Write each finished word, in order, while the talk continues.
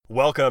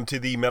Welcome to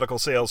the Medical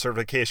Sales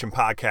Certification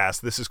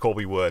Podcast. This is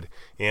Colby Wood,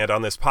 and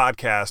on this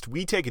podcast,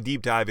 we take a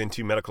deep dive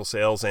into medical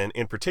sales and,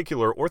 in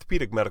particular,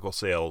 orthopedic medical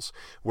sales,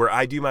 where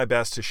I do my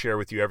best to share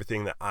with you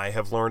everything that I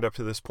have learned up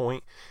to this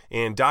point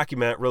and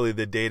document really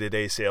the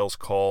day-to-day sales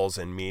calls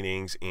and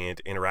meetings and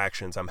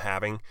interactions I'm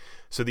having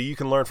so that you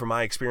can learn from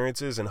my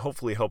experiences and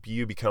hopefully help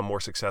you become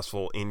more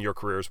successful in your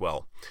career as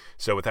well.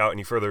 So without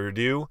any further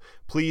ado,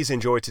 please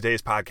enjoy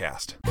today's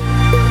podcast.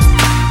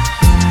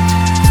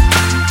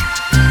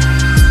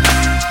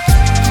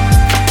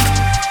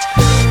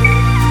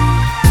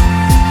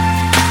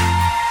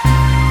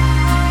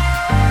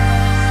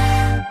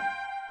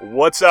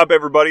 What's up,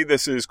 everybody?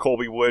 This is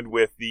Colby Wood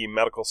with the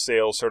Medical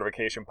Sales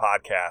Certification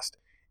Podcast.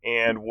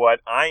 And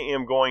what I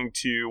am going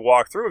to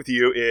walk through with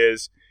you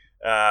is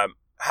how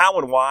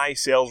and why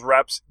sales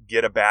reps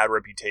get a bad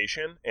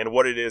reputation and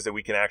what it is that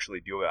we can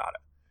actually do about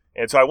it.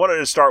 And so I wanted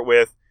to start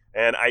with,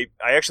 and I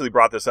actually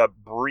brought this up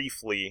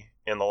briefly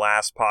in the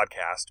last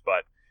podcast,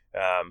 but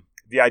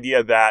the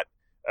idea that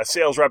a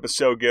sales rep is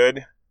so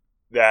good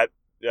that,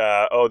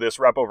 this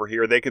rep over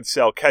here, they could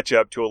sell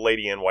ketchup to a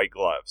lady in white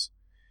gloves.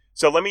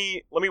 So let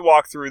me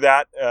walk through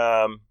that.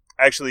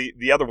 Actually,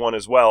 the other one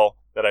as well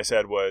that I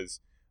said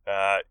was,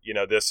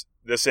 this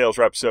sales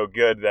rep's so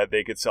good that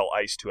they could sell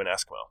ice to an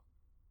Eskimo.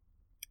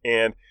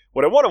 And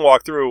what I want to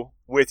walk through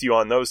with you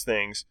on those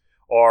things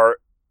are,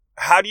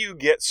 how do you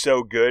get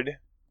so good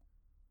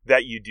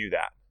that you do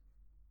that?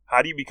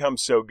 How do you become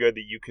so good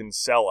that you can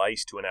sell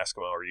ice to an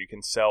Eskimo or you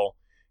can sell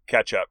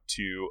ketchup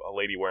to a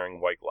lady wearing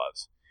white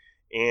gloves?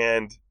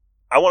 And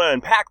I want to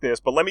unpack this,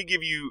 but let me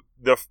give you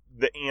the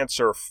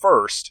answer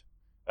first,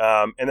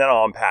 and then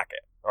I'll unpack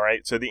it. All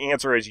right. So the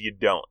answer is you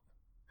don't.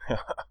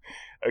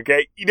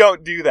 Okay. You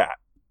don't do that.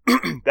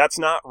 That's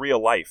not real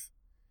life.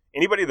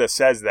 Anybody that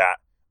says that,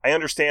 I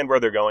understand where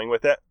they're going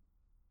with it,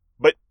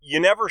 but you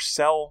never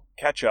sell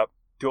ketchup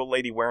to a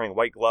lady wearing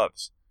white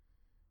gloves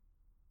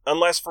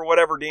unless for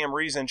whatever damn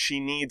reason she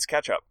needs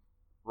ketchup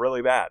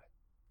really bad.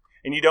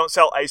 And you don't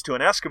sell ice to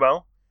an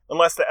Eskimo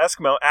unless the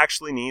Eskimo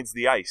actually needs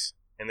the ice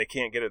and they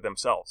can't get it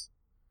themselves.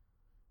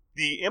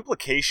 The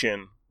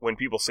implication when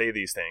people say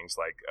these things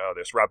like, oh,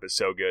 this rep is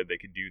so good, they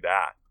could do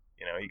that.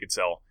 He could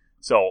sell,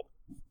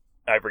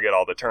 I forget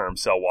all the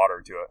terms, sell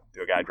water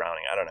to a guy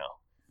drowning. I don't know.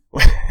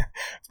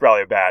 It's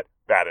probably a bad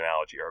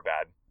analogy or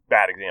a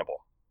bad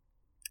example.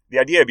 The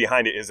idea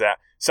behind it is that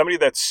somebody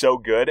that's so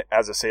good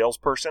as a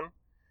salesperson,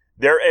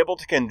 they're able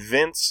to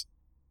convince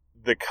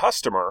the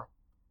customer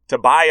to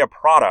buy a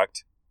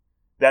product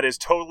that is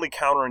totally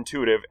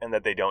counterintuitive and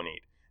that they don't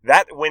need.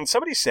 That when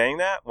somebody's saying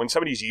that, when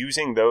somebody's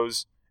using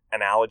those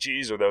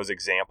analogies or those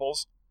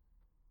examples,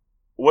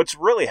 what's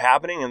really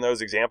happening in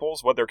those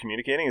examples, what they're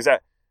communicating is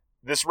that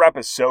this rep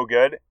is so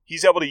good,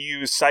 he's able to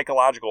use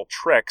psychological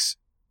tricks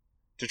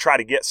to try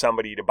to get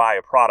somebody to buy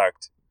a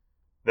product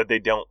that they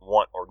don't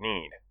want or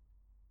need.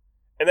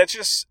 And that's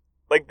just,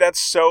 that's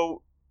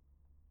so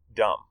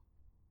dumb.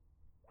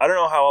 I don't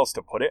know how else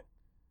to put it.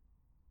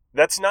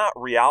 That's not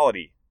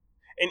reality.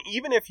 And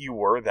even if you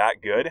were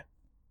that good,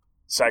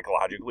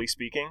 psychologically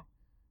speaking,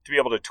 to be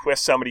able to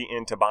twist somebody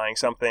into buying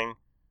something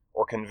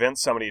or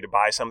convince somebody to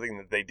buy something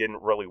that they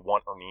didn't really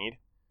want or need,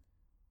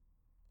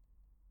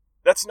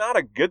 that's not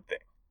a good thing.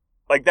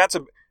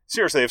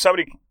 Seriously, if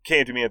somebody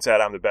came to me and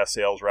said, I'm the best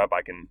sales rep,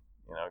 I can,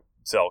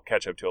 sell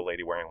ketchup to a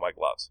lady wearing white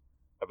gloves,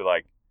 I'd be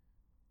like,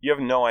 you have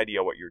no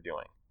idea what you're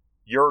doing.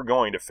 You're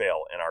going to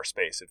fail in our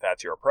space if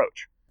that's your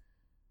approach.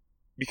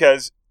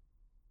 Because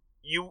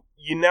you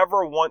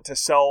never want to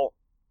sell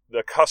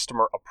the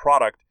customer a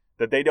product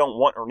that they don't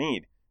want or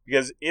need,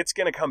 because it's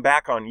going to come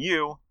back on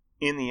you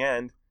in the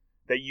end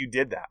that you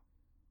did that.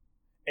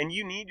 And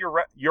you need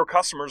your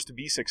customers to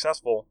be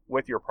successful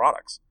with your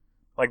products.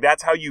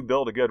 That's how you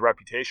build a good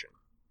reputation.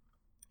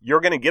 You're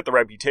going to get the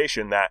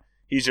reputation that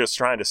he's just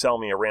trying to sell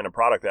me a random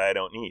product that I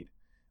don't need.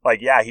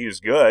 Yeah, he was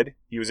good.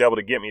 He was able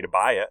to get me to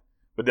buy it,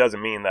 but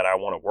doesn't mean that I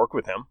want to work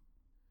with him,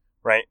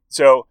 right?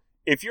 So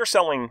if you're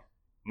selling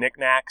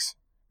knickknacks,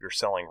 you're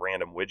selling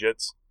random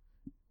widgets,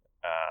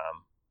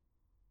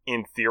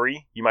 in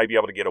theory, you might be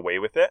able to get away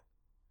with it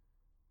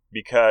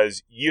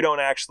because you don't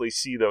actually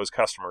see those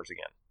customers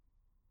again.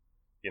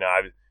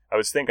 I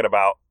was thinking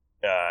about,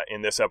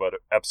 in this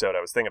episode, I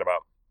was thinking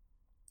about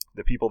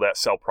the people that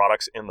sell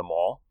products in the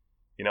mall.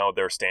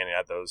 They're standing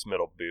at those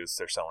middle booths.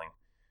 They're selling,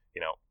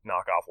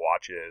 knockoff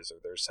watches, or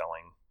they're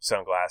selling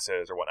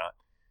sunglasses or whatnot.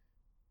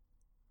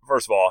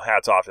 First of all,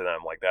 hats off to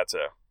them.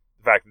 The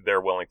fact that they're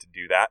willing to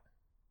do that,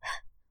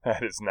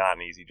 that is not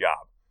an easy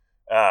job.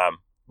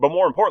 But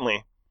more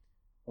importantly,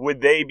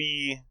 would they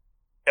be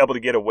able to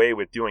get away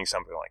with doing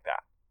something like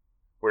that,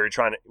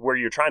 where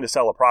you're trying to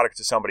sell a product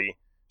to somebody,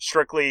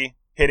 strictly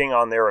hitting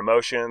on their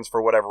emotions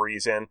for whatever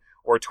reason,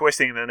 or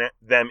twisting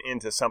them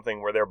into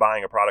something where they're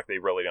buying a product they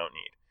really don't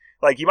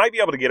need? You might be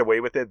able to get away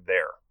with it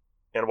there.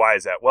 And why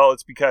is that? Well,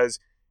 it's because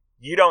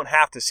you don't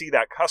have to see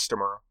that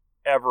customer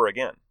ever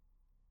again.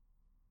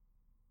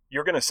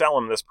 You're going to sell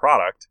them this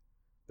product,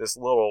 this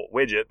little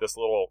widget, this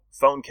little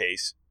phone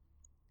case.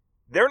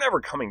 They're never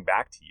coming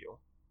back to you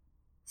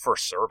for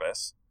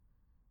service.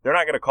 They're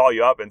not going to call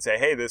you up and say,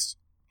 hey, this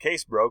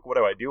case broke. What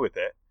do I do with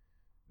it?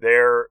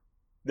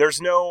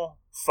 There's no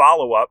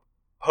follow-up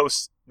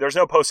there's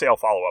no post-sale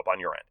follow-up on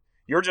your end.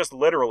 You're just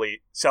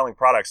literally selling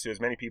products to as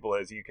many people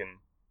as you can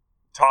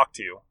talk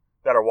to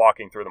that are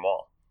walking through the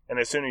mall. And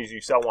as soon as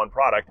you sell one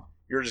product,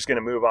 you're just going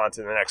to move on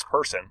to the next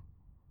person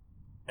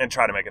and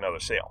try to make another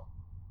sale,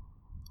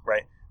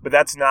 right? But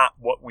that's not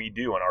what we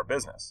do in our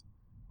business.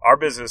 Our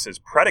business is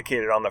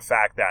predicated on the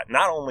fact that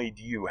not only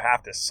do you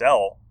have to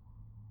sell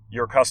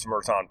your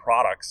customers on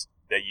products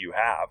that you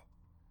have,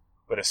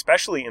 but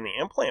especially in the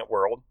implant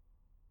world,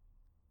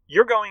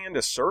 you're going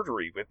into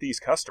surgery with these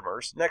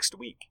customers next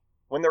week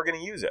when they're going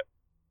to use it.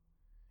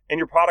 And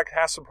your product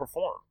has to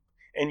perform,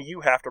 and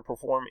you have to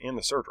perform in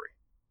the surgery.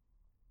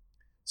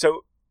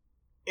 So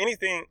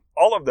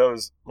all of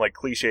those like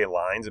cliche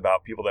lines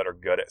about people that are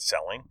good at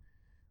selling,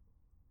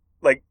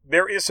 like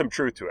there is some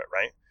truth to it,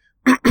 right?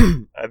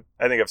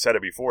 I think I've said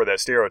it before that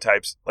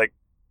stereotypes, like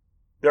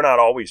they're not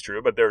always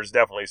true, but there's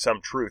definitely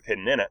some truth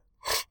hidden in it.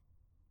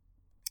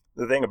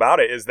 The thing about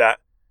it is that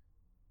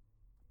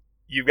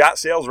you've got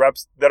sales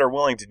reps that are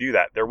willing to do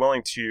that. They're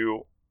willing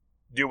to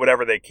do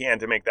whatever they can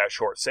to make that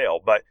short sale.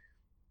 But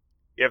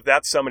if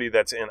that's somebody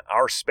that's in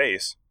our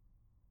space,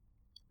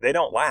 they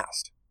don't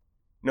last.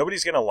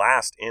 Nobody's going to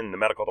last in the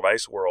medical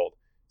device world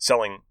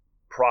selling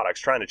products,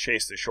 trying to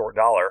chase the short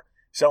dollar,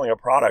 selling a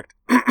product,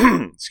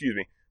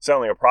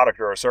 selling a product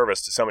or a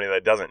service to somebody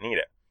that doesn't need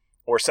it,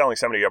 or selling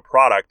somebody a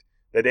product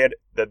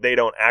that they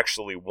don't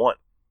actually want,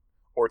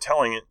 or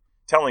telling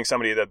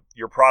somebody that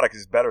your product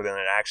is better than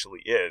it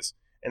actually is,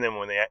 and then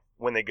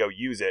when they go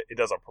use it, it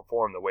doesn't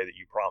perform the way that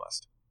you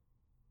promised.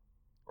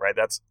 Right?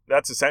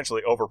 That's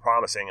essentially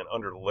overpromising and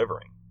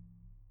under-delivering.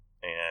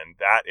 And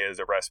that is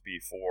a recipe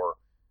for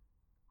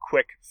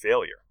quick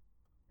failure.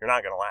 You're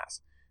not going to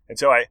last. And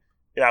so I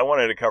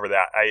wanted to cover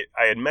that.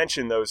 I had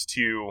mentioned those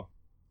two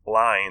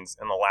lines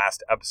in the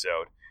last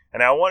episode,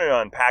 and I wanted to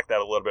unpack that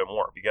a little bit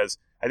more, because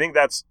I think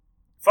that's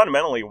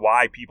fundamentally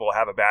why people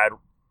have a bad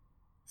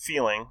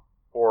feeling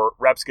or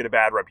reps get a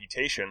bad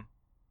reputation,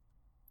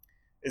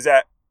 is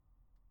that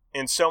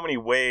in so many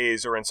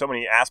ways or in so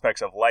many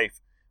aspects of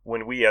life,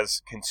 when we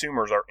as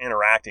consumers are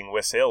interacting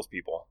with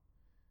salespeople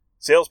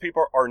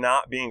are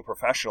not being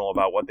professional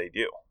about what they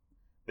do.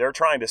 They're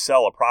trying to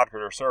sell a product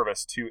or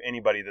service to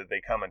anybody that they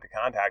come into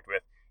contact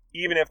with,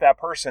 even if that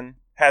person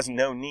has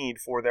no need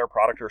for their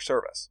product or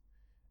service.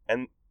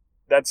 And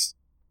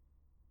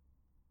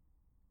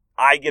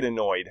I get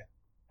annoyed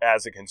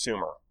as a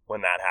consumer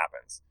when that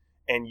happens.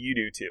 And you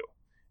do too.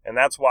 And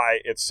that's why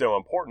it's so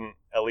important,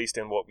 at least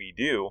in what we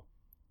do,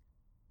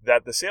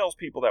 that the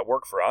salespeople that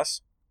work for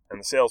us and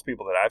the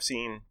salespeople that I've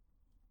seen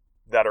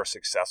that are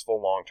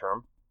successful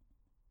long-term,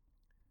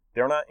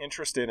 they're not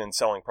interested in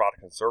selling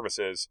products and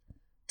services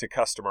to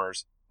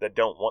customers that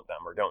don't want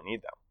them or don't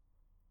need them.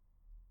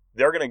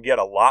 They're going to get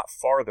a lot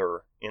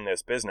farther in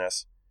this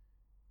business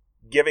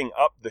giving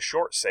up the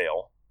short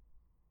sale,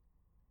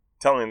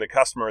 telling the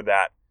customer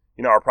that,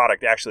 our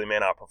product actually may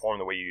not perform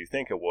the way you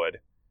think it would.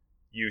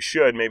 You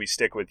should maybe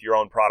stick with your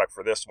own product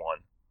for this one,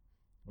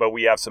 but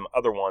we have some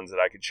other ones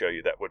that I could show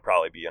you that would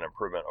probably be an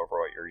improvement over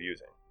what you're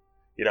using.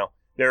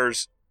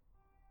 There's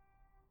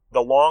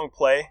the long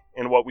play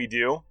in what we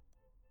do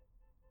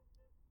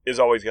is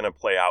always going to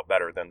play out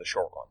better than the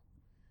short one.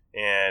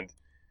 And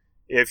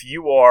if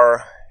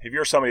you're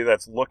somebody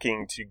that's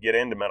looking to get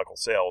into medical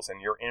sales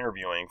and you're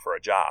interviewing for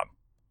a job,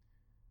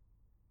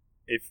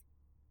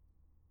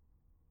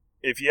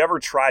 if you ever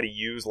try to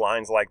use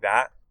lines like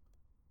that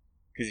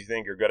because you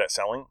think you're good at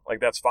selling, like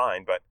that's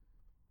fine, but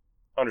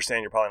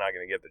understand you're probably not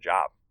going to get the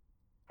job.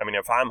 I mean,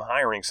 if I'm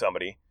hiring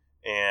somebody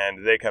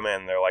and they come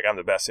in, they're like, I'm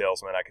the best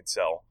salesman I could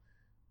sell,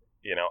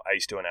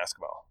 ice to an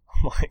Eskimo.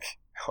 I'm like,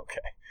 okay.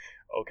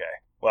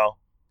 Well,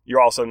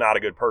 you're also not a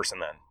good person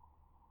then,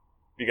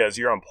 because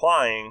you're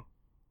implying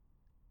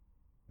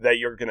that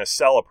you're going to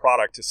sell a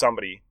product to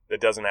somebody that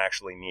doesn't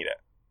actually need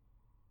it.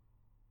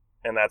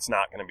 And that's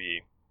not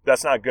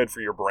good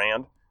for your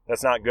brand.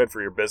 That's not good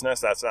for your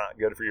business. That's not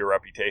good for your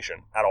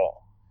reputation at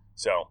all.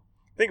 So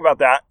think about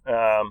that.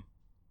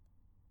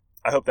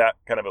 I hope that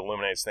kind of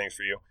illuminates things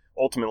for you.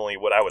 Ultimately,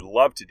 what I would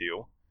love to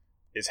do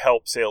is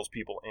help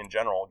salespeople in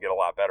general get a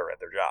lot better at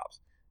their jobs.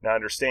 Now,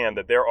 understand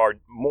that there are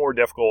more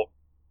difficult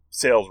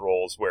sales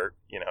roles where,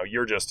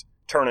 you're just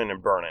turning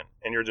and burning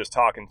and you're just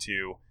talking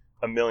to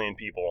a million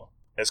people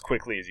as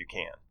quickly as you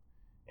can.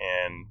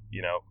 And,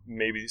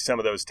 maybe some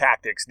of those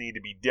tactics need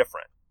to be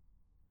different.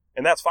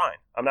 And that's fine.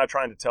 I'm not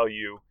trying to tell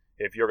you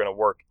if you're going to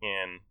work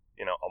in,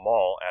 a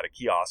mall, at a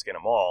kiosk in a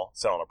mall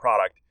selling a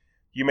product,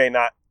 you may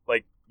not,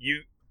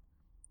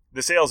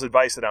 the sales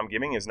advice that I'm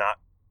giving is not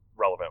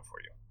relevant for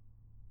you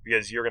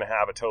because you're going to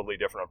have a totally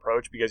different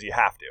approach because you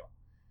have to.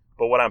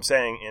 But what I'm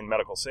saying in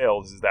medical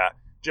sales is that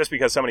just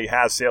because somebody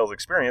has sales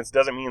experience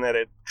doesn't mean that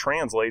it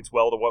translates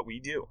well to what we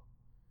do.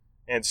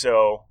 And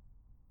so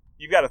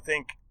you've got to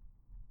think,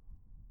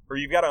 or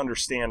you've got to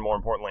understand, more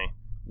importantly,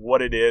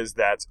 what it is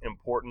that's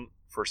important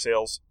for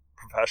sales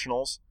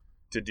professionals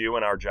to do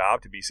in our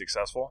job to be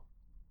successful.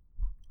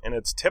 And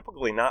it's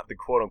typically not the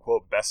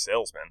quote-unquote best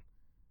salesmen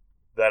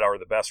that are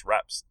the best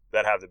reps,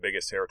 that have the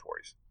biggest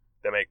territories,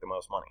 that make the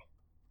most money.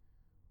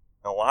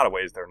 In a lot of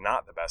ways, they're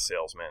not the best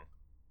salesmen,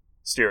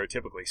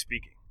 stereotypically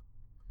speaking.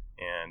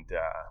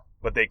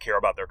 But they care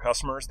about their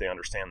customers. They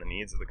understand the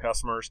needs of the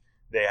customers.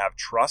 They have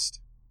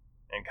trust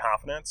and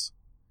confidence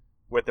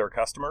with their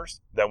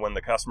customers that when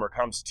the customer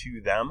comes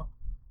to them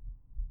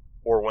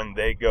or when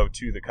they go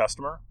to the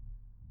customer,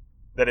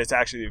 that it's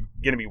actually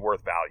going to be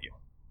worth value.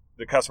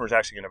 The customer's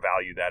actually going to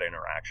value that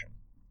interaction.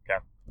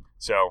 Okay.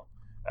 So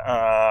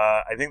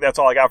I think that's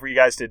all I got for you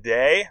guys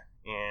today.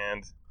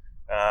 And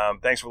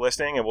thanks for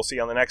listening, and we'll see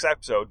you on the next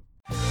episode.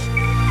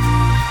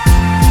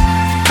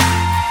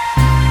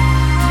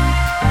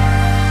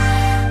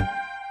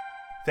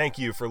 Thank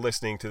you for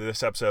listening to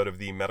this episode of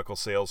the Medical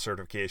Sales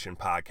Certification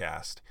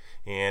Podcast.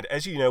 And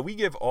as you know, we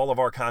give all of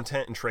our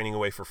content and training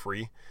away for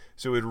free,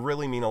 so it would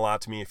really mean a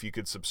lot to me if you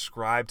could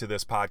subscribe to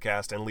this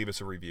podcast and leave us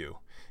a review.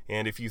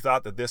 And if you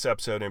thought that this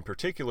episode in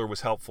particular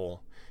was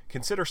helpful,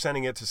 consider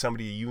sending it to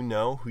somebody you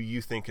know who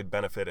you think could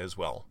benefit as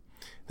well.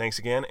 Thanks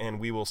again, and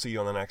we will see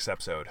you on the next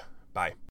episode. Bye.